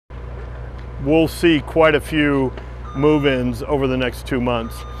we'll see quite a few move-ins over the next 2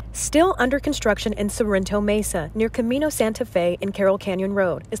 months. Still under construction in Sorrento Mesa, near Camino Santa Fe and Carroll Canyon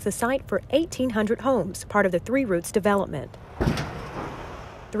Road, is the site for 1,800 homes, part of the Three Roots development.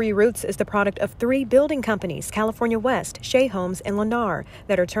 Three Roots is the product of three building companies, California West, Shea Homes, and Lennar,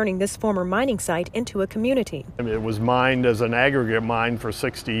 that are turning this former mining site into a community. It was mined as an aggregate mine for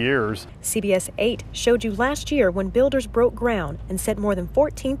 60 years. CBS 8 showed you last year when builders broke ground and said more than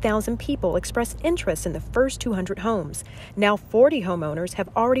 14,000 people expressed interest in the first 200 homes. Now 40 homeowners have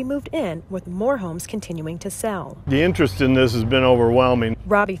already moved in, with more homes continuing to sell. The interest in this has been overwhelming.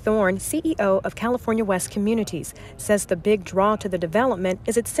 Robbie Thorne, CEO of California West Communities, says the big draw to the development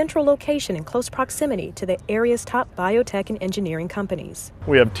is its central location in close proximity to the area's top biotech and engineering companies.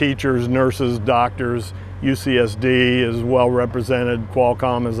 We have teachers, nurses, doctors. UCSD is well represented,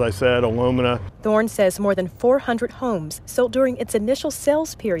 Qualcomm, as I said, Illumina. Thorne says more than 400 homes sold during its initial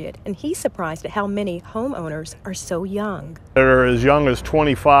sales period, and he's surprised at how many homeowners are so young. They're as young as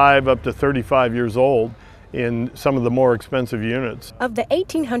 25 up to 35 years old in some of the more expensive units. Of the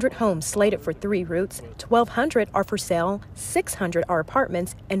 1,800 homes slated for Three Roots, 1,200 are for sale, 600 are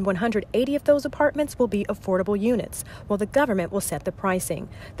apartments, and 180 of those apartments will be affordable units, while the government will set the pricing.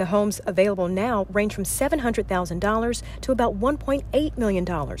 The homes available now range from $700,000 to about $1.8 million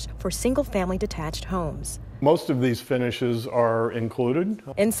for single-family detached homes. Most of these finishes are included.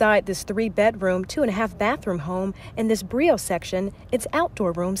 Inside this 3-bedroom, 2.5-bathroom home in this Brio section, its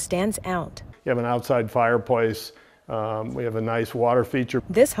outdoor room stands out. You have an outside fireplace. We have a nice water feature.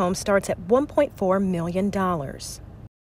 This home starts at $1.4 million.